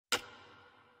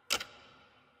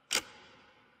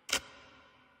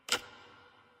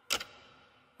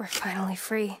We're finally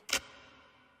free.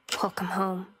 Welcome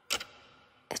home.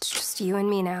 It's just you and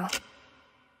me now.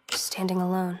 Standing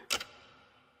alone.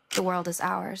 The world is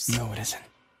ours. No, it isn't.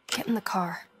 Get in the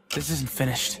car. This isn't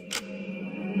finished.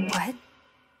 What?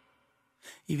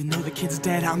 Even though the kid's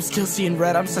dead, I'm still seeing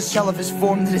red. I'm just a shell of his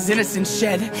form that his innocence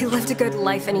shed. He lived a good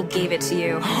life and he gave it to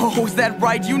you. Oh, is that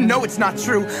right? You know it's not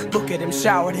true. Look at him,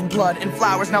 showered in blood and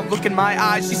flowers. Now look in my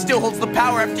eyes. She still holds the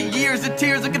power after years of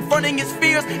tears of confronting his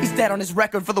fears. He's dead on his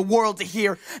record for the world to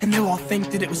hear. And they'll all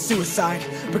think that it was suicide.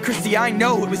 But Christy, I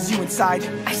know it was you inside.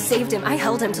 I saved him. I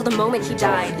held him till the moment he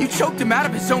died. You choked him out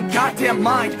of his own goddamn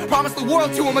mind. Promised the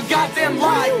world to him a goddamn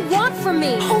lie. What do you want from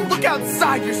me? Oh, look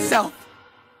outside yourself.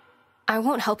 I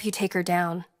won't help you take her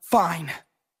down. Fine.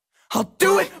 I'll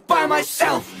do it by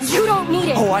myself! You don't need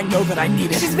it! Oh, I know that I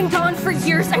need it. She's been gone for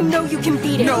years, I know you can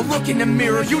beat it. No, look in the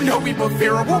mirror, you know we both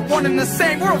fear her. We're one and the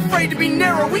same, we're afraid to be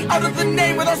narrow. We utter the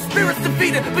name with our spirits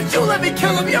defeated. But you let me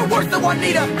kill him, you're worse than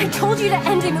Juanita. I told you to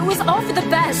end him, it was all for the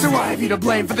best. So I have you to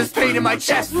blame for this pain in my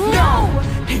chest. No!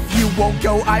 If you won't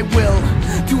go, I will.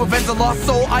 To avenge the lost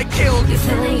soul I killed. You're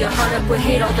filling your heart up with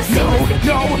hate all the same as the kid.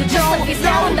 No, You just let me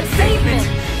down in the pavement.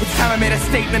 It's time I made a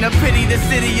statement of pity. The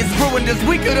city is ruined as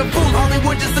we could have fooled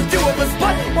Hollywood, just the two of us.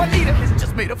 But Juanita has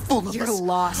just made a fool of You're us.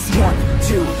 lost. 1,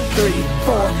 2, 3,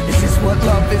 4. Is this what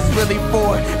love is really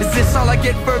for? Is this all I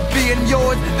get for being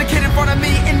yours? The kid in front of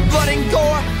me in blood and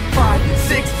gore. 5,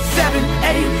 6, 7,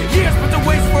 8 years put to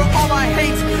waste for all I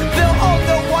hate. They'll all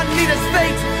know Juanita's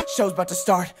fate. Show's about to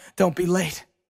start, don't be late.